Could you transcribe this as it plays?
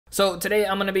So today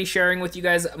I'm going to be sharing with you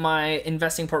guys my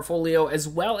investing portfolio as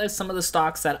well as some of the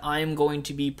stocks that I'm going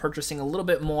to be purchasing a little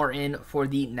bit more in for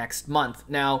the next month.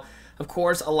 Now, of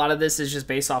course, a lot of this is just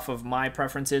based off of my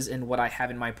preferences and what I have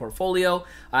in my portfolio.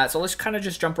 So let's kind of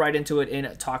just jump right into it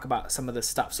and talk about some of this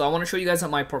stuff. So I want to show you guys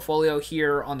my portfolio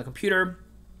here on the computer.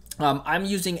 I'm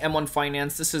using M1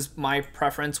 Finance. This is my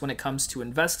preference when it comes to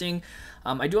investing.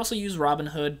 I do also use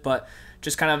Robinhood, but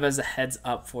just kind of as a heads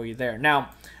up for you there.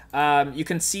 Now, you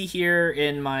can see here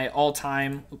in my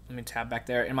all-time, let me tab back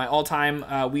there, in my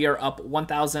all-time, we are up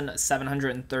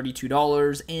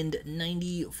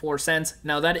 $1,732.94.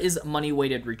 Now that is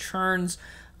money-weighted returns.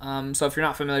 So if you're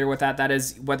not familiar with that, that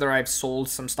is whether I've sold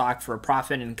some stock for a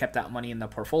profit and kept that money in the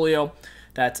portfolio.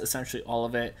 That's essentially all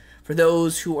of it. For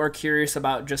those who are curious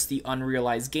about just the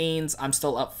unrealized gains, I'm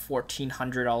still up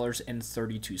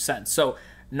 $1,400.32. So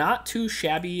not too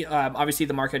shabby. Obviously,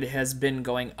 the market has been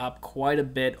going up quite a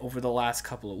bit over the last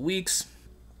couple of weeks,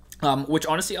 which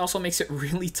honestly also makes it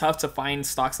really tough to find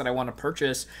stocks that I want to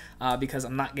purchase because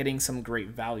I'm not getting some great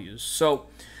values. So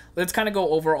let's kind of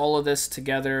go over all of this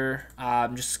together,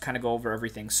 just kind of go over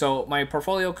everything. So my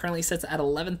portfolio currently sits at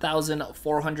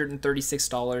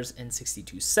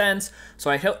 $11,436.62.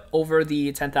 So I hit over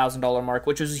the $10,000 mark,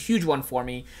 which was a huge one for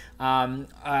me. I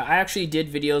actually did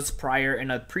videos prior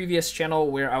in a previous channel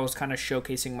where I was kind of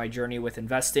showcasing my journey with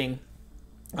investing.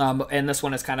 And this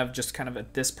one is kind of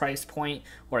at this price point,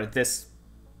 or at this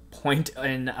point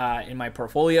in my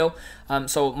portfolio.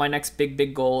 So my next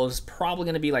big goal is probably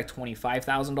going to be like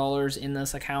 $25,000 in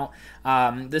this account.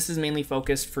 This is mainly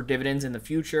focused for dividends in the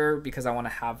future because I want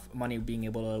to have money being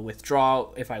able to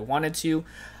withdraw if I wanted to.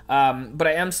 But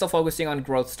I am still focusing on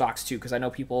growth stocks too, because I know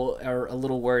people are a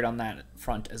little worried on that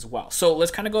front as well. So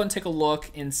let's kind of go and take a look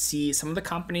and see some of the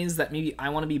companies that maybe I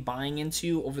want to be buying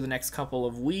into over the next couple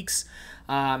of weeks,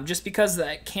 just because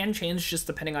that can change just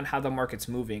depending on how the market's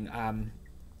moving.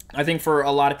 I think for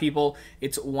a lot of people,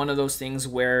 it's one of those things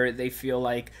where they feel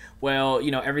like, well, you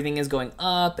know, everything is going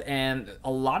up, and a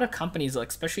lot of companies, like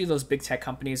especially those big tech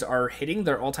companies, are hitting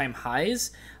their all-time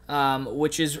highs,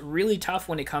 which is really tough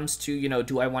when it comes to, you know,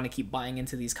 do I want to keep buying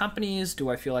into these companies? Do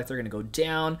I feel like they're going to go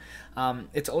down?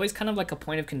 It's always kind of like a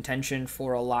point of contention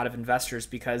for a lot of investors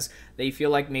because they feel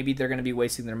like maybe they're going to be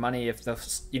wasting their money if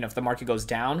if the market goes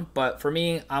down. But for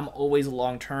me, I'm always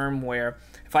long-term, where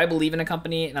if I believe in a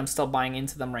company and I'm still buying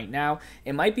into them right now,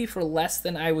 it might be for less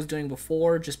than I was doing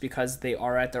before just because they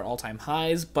are at their all-time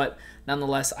highs, but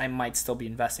nonetheless, I might still be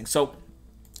investing. So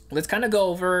let's kind of go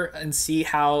over and see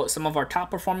how some of our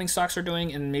top performing stocks are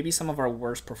doing and maybe some of our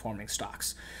worst performing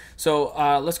stocks. So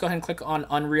let's go ahead and click on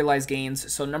unrealized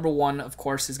gains. So number one, of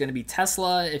course, is going to be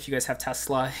Tesla. If you guys have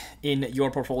Tesla in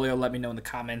your portfolio, let me know in the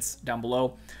comments down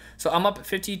below. So I'm up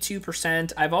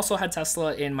 52%. I've also had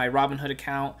Tesla in my Robinhood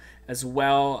account as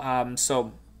well.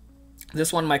 So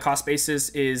this one, my cost basis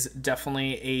is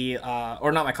definitely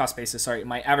or not my cost basis, sorry,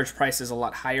 my average price is a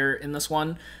lot higher in this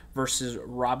one versus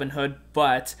Robinhood,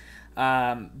 but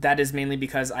that is mainly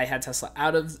because I had Tesla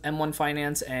out of M1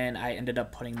 Finance and I ended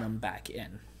up putting them back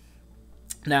in.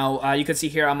 Now, you can see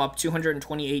here I'm up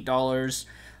 $228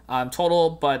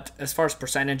 total, but as far as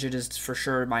percentage, it is for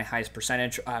sure my highest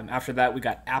percentage. After that, we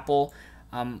got Apple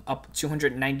up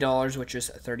 $290, which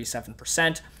is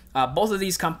 37%. Both of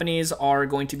these companies are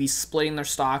going to be splitting their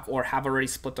stock or have already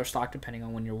split their stock, depending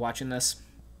on when you're watching this.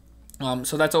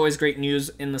 So that's always great news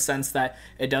in the sense that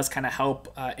it does kind of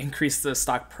help increase the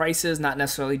stock prices, not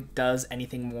necessarily does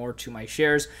anything more to my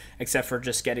shares, except for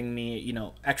just getting me, you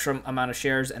know, extra amount of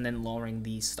shares and then lowering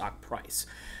the stock price.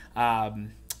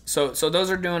 So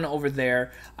those are doing over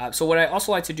there. So what I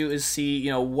also like to do is see, you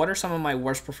know, what are some of my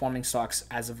worst performing stocks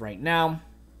as of right now.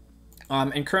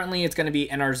 And currently it's going to be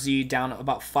NRZ down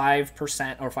about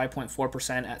 5% or 5.4%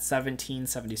 at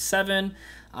 1777.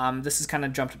 This has kind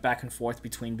of jumped back and forth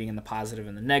between being in the positive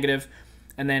and the negative.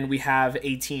 And then we have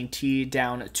AT&T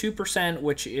down 2%,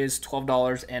 which is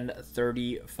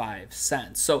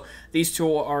 $12.35. So these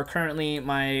two are currently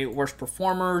my worst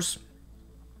performers.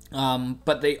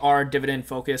 But they are dividend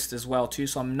focused as well too,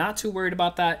 so I'm not too worried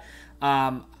about that.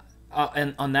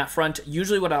 And on that front,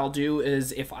 usually what I'll do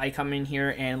is if I come in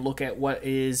here and look at what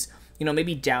is, you know,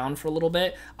 maybe down for a little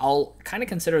bit, I'll kind of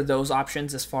consider those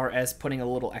options as far as putting a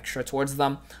little extra towards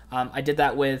them. I did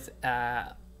that with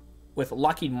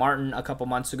Lockheed Martin a couple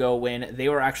months ago when they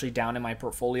were actually down in my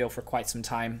portfolio for quite some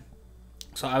time.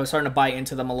 So I was starting to buy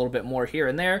into them a little bit more here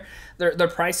and there. Their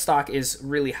price stock is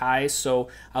really high, so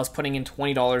I was putting in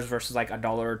 $20 versus like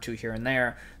 $1 or $2 here and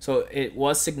there. So it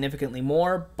was significantly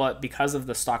more, but because of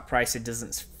the stock price, it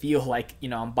doesn't feel like, you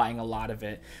know, I'm buying a lot of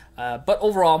it. But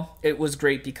overall, it was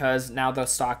great because now the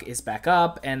stock is back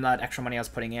up, and that extra money I was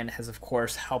putting in has, of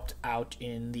course, helped out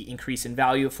in the increase in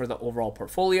value for the overall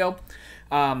portfolio.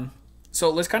 So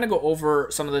let's kind of go over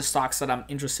some of the stocks that I'm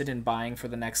interested in buying for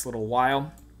the next little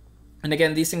while. And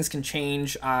again, these things can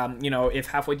change. You know, if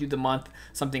halfway through the month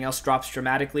something else drops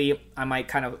dramatically, I might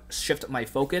kind of shift my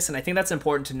focus. And I think that's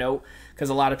important to note because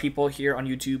a lot of people here on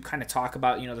YouTube kind of talk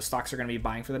about, you know, the stocks they're going to be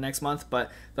buying for the next month,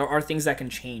 but there are things that can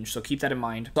change. So keep that in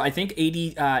mind. So I think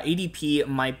ADP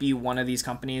might be one of these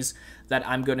companies that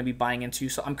I'm going to be buying into.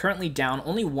 So I'm currently down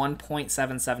only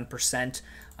 1.77%.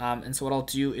 And so what I'll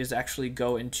do is actually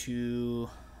go into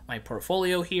my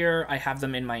portfolio here. I have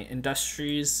them in my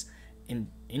industries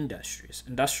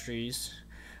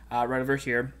right over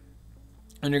here,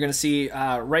 and you're gonna see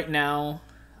right now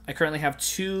I currently have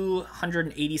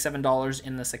 $287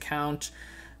 in this account.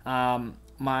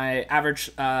 My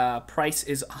average price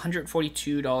is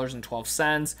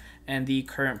 $142.12, and the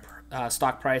current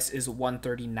stock price is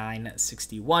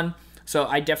 $139.61. So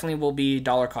I definitely will be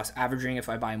dollar cost averaging if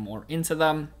I buy more into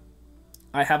them.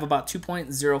 I have about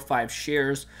 2.05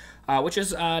 shares, which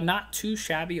is not too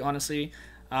shabby, honestly.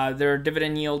 Their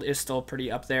dividend yield is still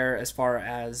pretty up there as far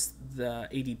as the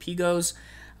ADP goes,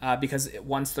 because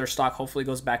once their stock hopefully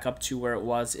goes back up to where it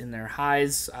was in their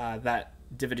highs, that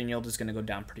dividend yield is going to go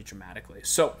down pretty dramatically.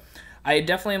 So I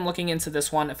definitely am looking into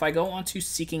this one. If I go onto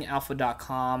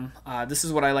seekingalpha.com, this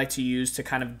is what I like to use to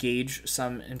kind of gauge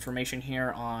some information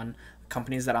here on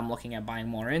companies that I'm looking at buying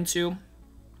more into.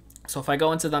 So if I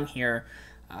go into them here,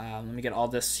 let me get all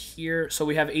this here. So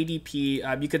we have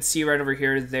ADP. You could see right over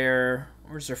here,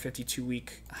 where's their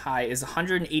 52-week high is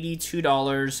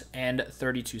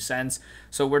 $182.32.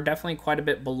 So we're definitely quite a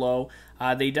bit below.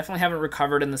 They definitely haven't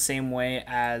recovered in the same way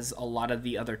as a lot of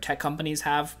the other tech companies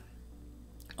have.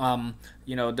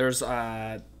 You know, there's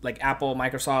like Apple,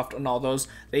 Microsoft, and all those.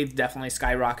 They've definitely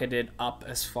skyrocketed up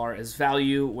as far as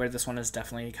value, where this one is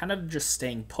definitely kind of just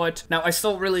staying put. Now, I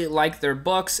still really like their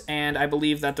books, and I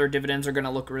believe that their dividends are going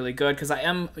to look really good because I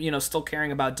am, you know, still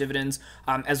caring about dividends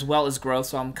as well as growth.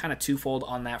 So I'm kind of twofold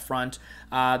on that front.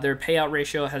 Their payout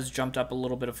ratio has jumped up a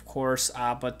little bit, of course,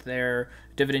 but their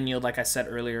dividend yield, like I said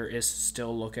earlier, is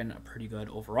still looking pretty good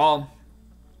overall.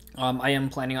 I am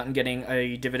planning on getting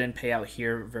a dividend payout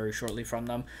here very shortly from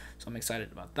them, so I'm excited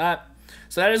about that.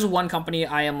 So that is one company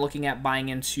I am looking at buying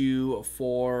into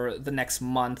for the next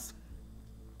month.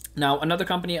 Now, another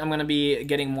company I'm going to be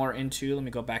getting more into, let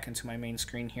me go back into my main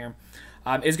screen here,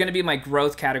 is going to be my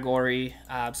growth category.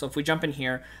 So if we jump in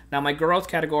here, now my growth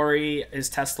category is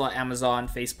Tesla, Amazon,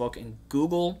 Facebook, and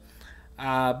Google.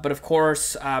 But of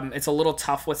course, it's a little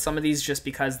tough with some of these just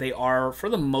because they are, for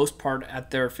the most part,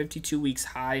 at their 52 weeks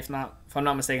high. If I'm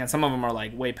not mistaken, some of them are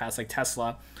like way past, like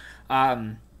Tesla.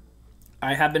 I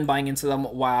have been buying into them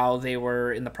while they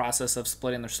were in the process of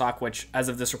splitting their stock, which as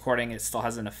of this recording, it still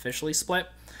hasn't officially split.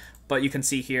 But you can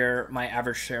see here, my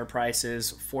average share price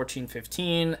is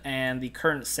 $14.15, and the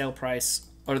current sale price,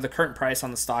 or the current price on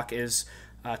the stock is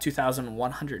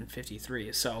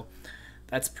 $2,153. So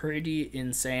that's pretty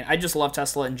insane. I just love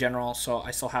Tesla in general, so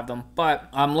I still have them. But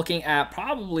I'm looking at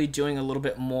probably doing a little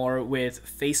bit more with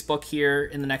Facebook here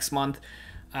in the next month.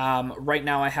 Right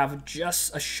now I have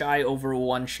just a shy over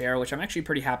 1 share, which I'm actually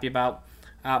pretty happy about.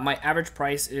 My average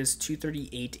price is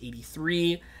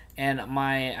 $238.83, and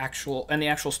the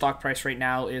actual stock price right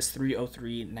now is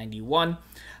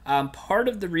 $303.91. Part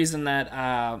of the reason that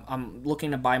I'm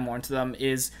looking to buy more into them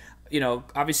is, you know,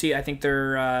 obviously I think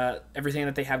they're everything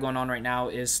that they have going on right now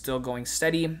is still going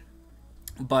steady.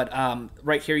 But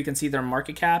right here you can see their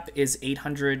market cap is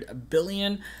 $800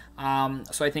 billion.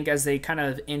 So I think as they kind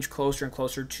of inch closer and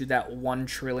closer to that $1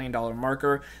 trillion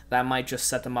marker, that might just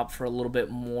set them up for a little bit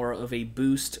more of a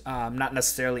boost. Not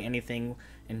necessarily anything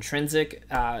intrinsic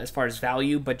as far as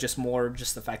value, but just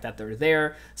the fact that they're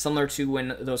there, similar to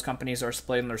when those companies are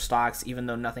splitting their stocks. Even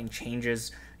though nothing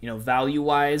changes, you know, value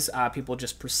wise, people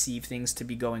just perceive things to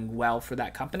be going well for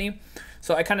that company.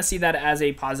 So I kind of see that as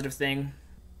a positive thing.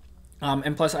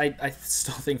 And plus, I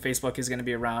still think Facebook is going to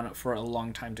be around for a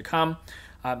long time to come.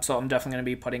 So I'm definitely going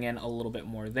to be putting in a little bit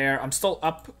more there. I'm still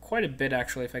up quite a bit,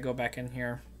 actually, if I go back in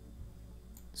here.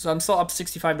 So I'm still up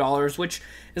 $65, which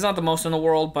is not the most in the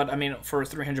world, but I mean, for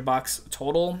 $300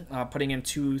 total, putting in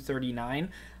 $239, I'm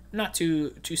not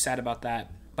too sad about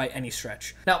that. by any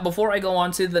stretch. Now, before I go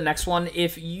on to the next one,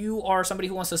 if you are somebody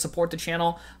who wants to support the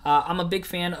channel, I'm a big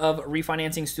fan of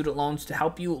refinancing student loans to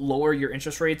help you lower your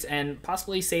interest rates and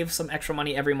possibly save some extra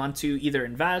money every month to either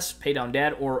invest, pay down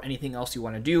debt, or anything else you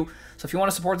want to do. So if you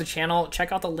want to support the channel,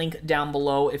 check out the link down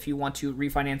below if you want to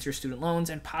refinance your student loans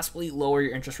and possibly lower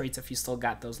your interest rates if you still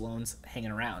got those loans hanging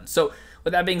around. So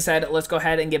with that being said, let's go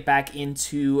ahead and get back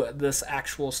into this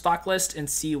actual stock list and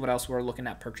see what else we're looking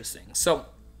at purchasing. So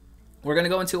we're going to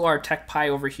go into our tech pie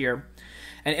over here.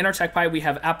 And in our tech pie, we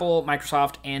have Apple,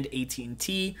 Microsoft, and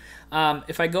AT&T.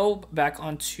 If I go back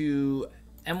onto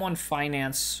M1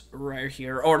 Finance right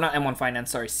here, or not M1 Finance,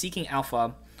 sorry, Seeking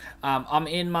Alpha, I'm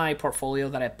in my portfolio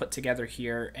that I put together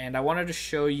here, and I wanted to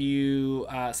show you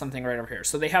something right over here.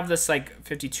 So they have this like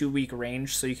 52-week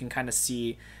range, so you can kind of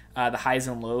see the highs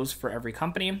and lows for every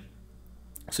company.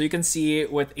 So you can see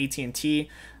with AT&T,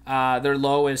 their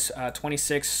low is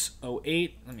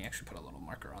 26.08. Let me actually put a little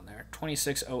marker on there.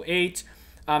 26.08.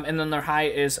 And then their high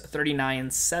is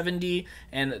 39.70,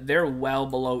 and they're well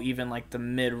below even like the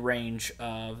mid-range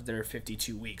of their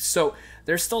 52 weeks. So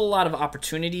there's still a lot of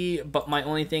opportunity, but my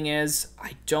only thing is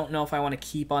I don't know if I want to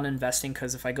keep on investing,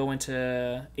 because if I go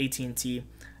into AT&T,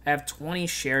 I have 20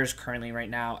 shares currently right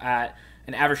now at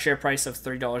an average share price of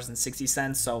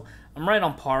 $30.60. So I'm right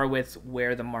on par with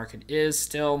where the market is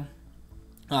still.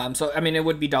 So, I mean, it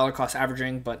would be dollar cost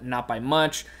averaging, but not by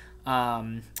much.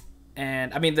 And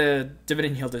I mean, the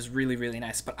dividend yield is really, really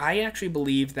nice. But I actually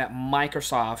believe that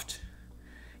Microsoft,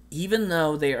 even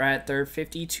though they are at their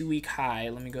 52-week high,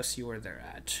 let me go see where they're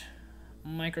at.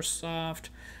 Microsoft,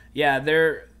 yeah,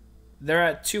 they're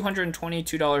at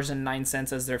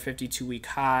 $222.09 as their 52-week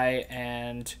high,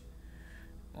 and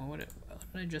what did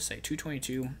I just say?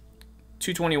 222.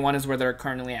 221 is where they're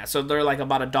currently at. So they're like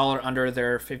about $1 under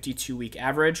their 52-week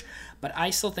average. But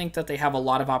I still think that they have a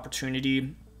lot of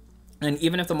opportunity. And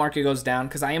even if the market goes down,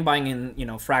 because I am buying in, you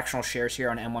know, fractional shares here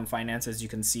on M1 Finance, as you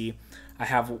can see, I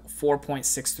have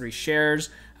 4.63 shares.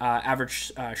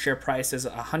 Average share price is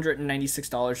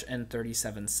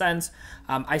 $196.37.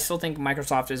 I still think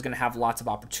Microsoft is going to have lots of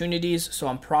opportunities, so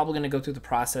I'm probably going to go through the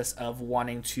process of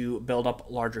wanting to build up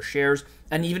larger shares.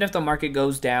 And even if the market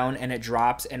goes down and it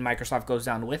drops and Microsoft goes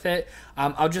down with it,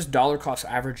 I'll just dollar cost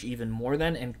average even more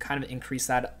then and kind of increase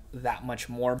that much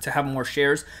more to have more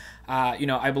shares. You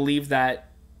know, I believe that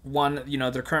one, you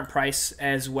know, their current price,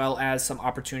 as well as some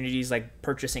opportunities like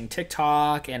purchasing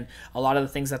TikTok and a lot of the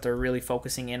things that they're really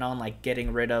focusing in on, like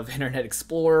getting rid of Internet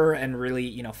Explorer and really,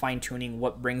 you know, fine tuning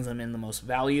what brings them in the most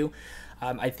value,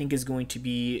 I think is going to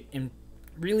be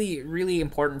really, really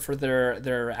important for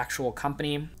their actual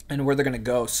company and where they're going to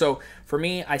go. So for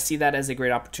me, I see that as a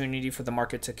great opportunity for the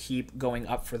market to keep going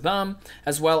up for them,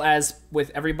 as well as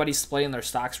with everybody splitting their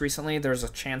stocks recently, there's a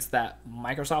chance that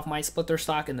Microsoft might split their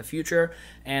stock in the future.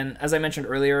 And as I mentioned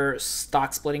earlier,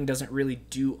 stock splitting doesn't really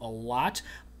do a lot,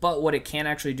 but what it can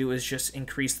actually do is just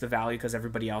increase the value because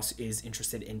everybody else is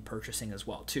interested in purchasing as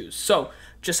well too. So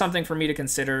just something for me to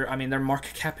consider. I mean, their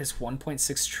market cap is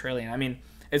 1.6 trillion. I mean,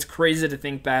 it's crazy to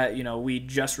think that, you know, we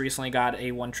just recently got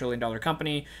a $1 trillion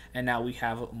company and now we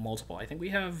have multiple. I think we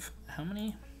have how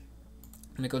many?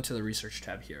 Let me go into the research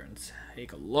tab here and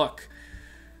take a look.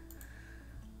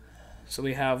 So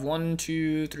we have four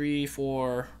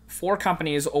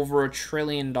companies over $1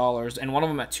 trillion, and one of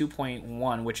them at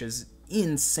 2.1, which is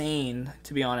insane,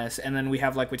 to be honest. And then we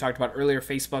have, like we talked about earlier,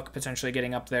 Facebook potentially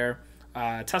getting up there.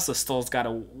 Tesla still's got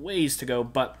a ways to go,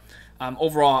 but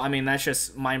overall, I mean, that's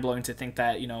just mind-blowing to think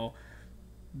that, you know,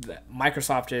 that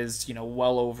Microsoft is, you know,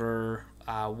 well over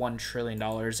 $1 trillion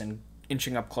and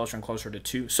inching up closer and closer to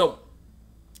 2. So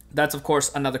that's, of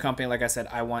course, another company, like I said,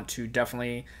 I want to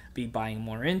definitely be buying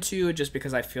more into, just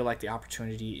because I feel like the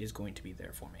opportunity is going to be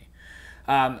there for me.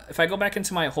 If I go back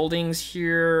into my holdings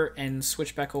here and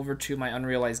switch back over to my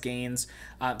unrealized gains,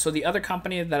 so the other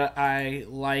company that I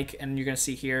like, and you're going to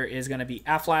see here, is going to be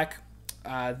Aflac.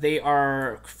 They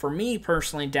are, for me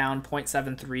personally, down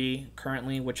 0.73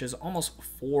 currently, which is almost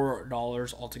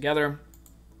 $4 altogether.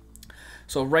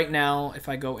 So right now, if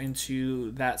I go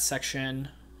into that section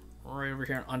right over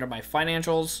here under my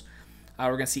financials, we're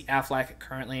going to see Aflac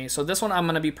currently. So this one I'm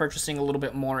going to be purchasing a little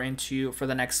bit more into for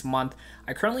the next month.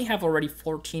 I currently have already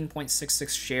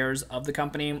 14.66 shares of the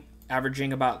company,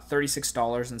 averaging about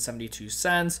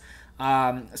 $36.72.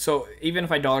 So even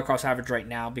if I dollar cost average right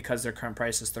now, because their current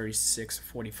price is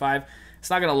 $36.45,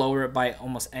 it's not going to lower it by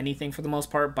almost anything for the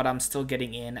most part, but I'm still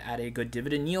getting in at a good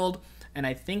dividend yield. And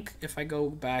I think if I go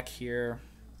back here,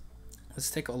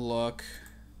 let's take a look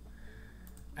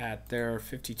at their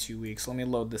 52 weeks. Let me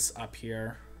load this up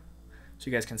here so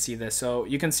you guys can see this. So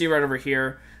you can see right over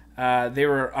here, They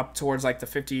were up towards like the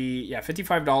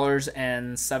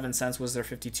 $55.07 was their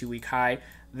 52-week high.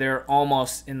 They're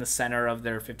almost in the center of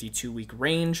their 52-week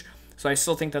range. So I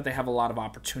still think that they have a lot of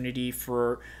opportunity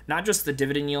for not just the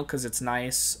dividend yield because it's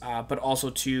nice, but also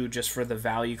too just for the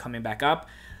value coming back up.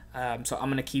 So I'm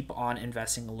going to keep on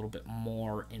investing a little bit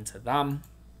more into them.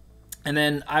 And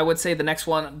then I would say the next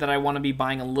one that I want to be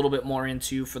buying a little bit more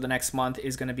into for the next month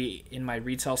is going to be in my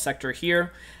retail sector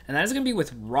here. And that is going to be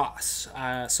with Ross.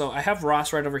 So I have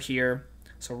Ross right over here.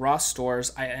 So Ross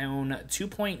Stores, I own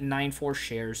 2.94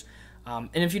 shares.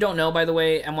 And if you don't know, by the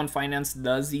way, M1 Finance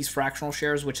does these fractional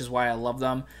shares, which is why I love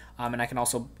them. And I can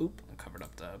also, I covered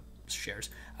up the shares.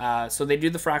 So they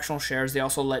do the fractional shares. They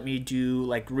also let me do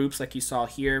like groups like you saw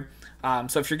here.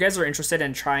 So if you guys are interested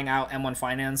in trying out M1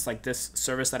 Finance, like this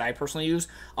service that I personally use,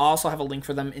 I'll also have a link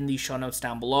for them in the show notes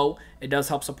down below. It does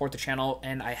help support the channel,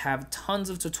 and I have tons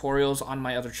of tutorials on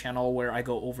my other channel where I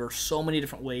go over so many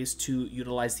different ways to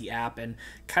utilize the app and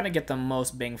kind of get the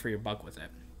most bang for your buck with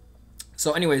it.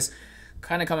 So anyways,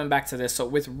 kind of coming back to this. So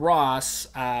with Ross,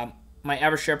 my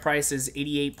average share price is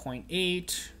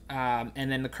 88.8.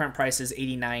 And then the current price is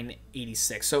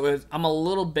 89.86. So I'm a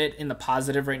little bit in the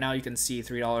positive right now. You can see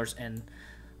 $3 and,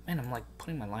 man, I'm like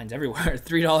putting my lines everywhere.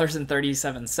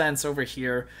 $3.37 over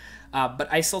here.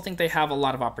 But I still think they have a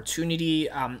lot of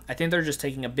opportunity. I think they're just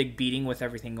taking a big beating with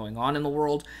everything going on in the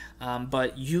world.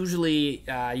 But usually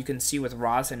you can see with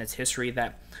Ross and its history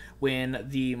that when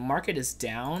the market is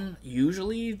down,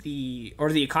 usually the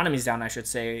economy is down, I should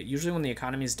say. Usually when the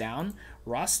economy is down,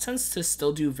 Ross tends to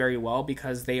still do very well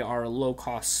because they are a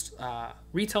low-cost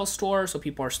retail store, so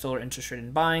people are still interested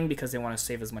in buying because they want to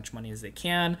save as much money as they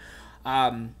can.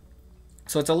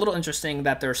 So it's a little interesting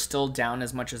that they're still down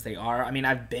as much as they are. I mean,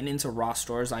 I've been into Ross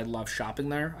stores. I love shopping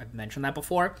there. I've mentioned that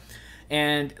before.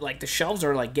 And like the shelves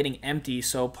are like getting empty.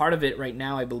 So part of it right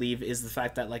now, I believe, is the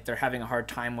fact that like they're having a hard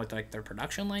time with like their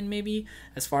production line, maybe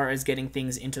as far as getting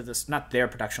things into this, not their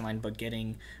production line, but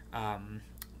getting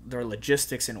their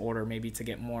logistics in order, maybe to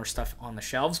get more stuff on the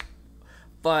shelves.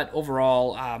 But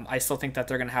overall, I still think that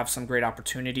they're going to have some great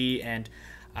opportunity. And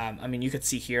I mean, you could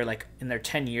see here, like in their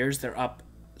 10 years, they're up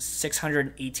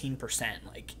 618%.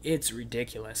 Like it's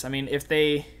ridiculous. I mean, if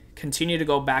they continue to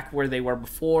go back where they were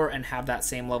before and have that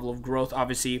same level of growth,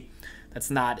 obviously that's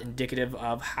not indicative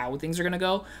of how things are going to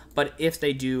go, but if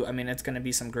they do, I mean, it's going to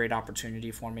be some great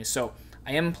opportunity for me. So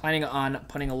I am planning on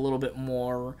putting a little bit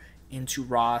more into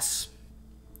Ross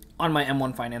on my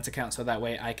M1 Finance account, so that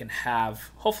way I can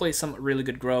have hopefully some really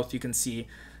good growth. You can see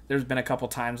there's been a couple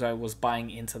times I was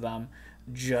buying into them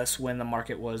just when the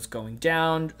market was going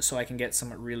down, so I can get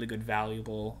some really good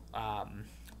valuable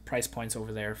price points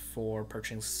over there for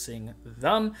purchasing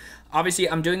them. Obviously,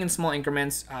 I'm doing in small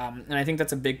increments, and I think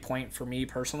that's a big point for me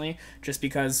personally, just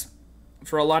because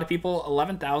for a lot of people,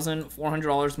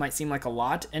 $11,400 might seem like a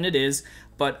lot, and it is,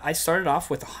 but I started off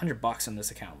with $100 in this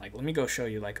account. Like, let me go show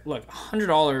you. Like, look,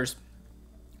 $100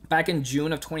 back in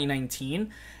June of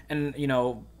 2019, and you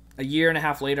know, a year and a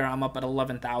half later, I'm up at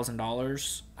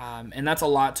 $11,000, and that's a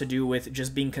lot to do with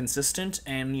just being consistent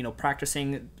and, you know,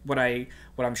 practicing what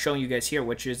I'm showing you guys here,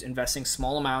 which is investing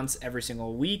small amounts every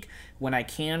single week when I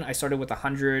can. I started with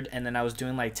 100, and then I was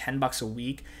doing like $10 a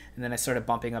week, and then I started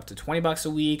bumping up to $20 a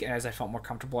week, and as I felt more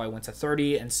comfortable, I went to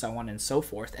 30, and so on and so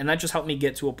forth. And that just helped me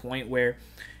get to a point where,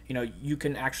 you know, you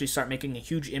can actually start making a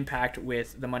huge impact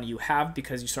with the money you have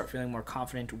because you start feeling more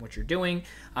confident in what you're doing,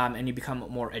 and you become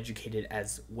more educated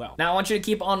as well. Now, I want you to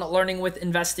keep on learning with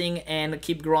investing and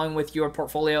keep growing with your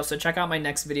portfolio. So check out my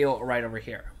next video right over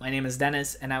here. My name is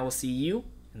Dennis, and I will see you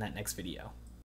in that next video.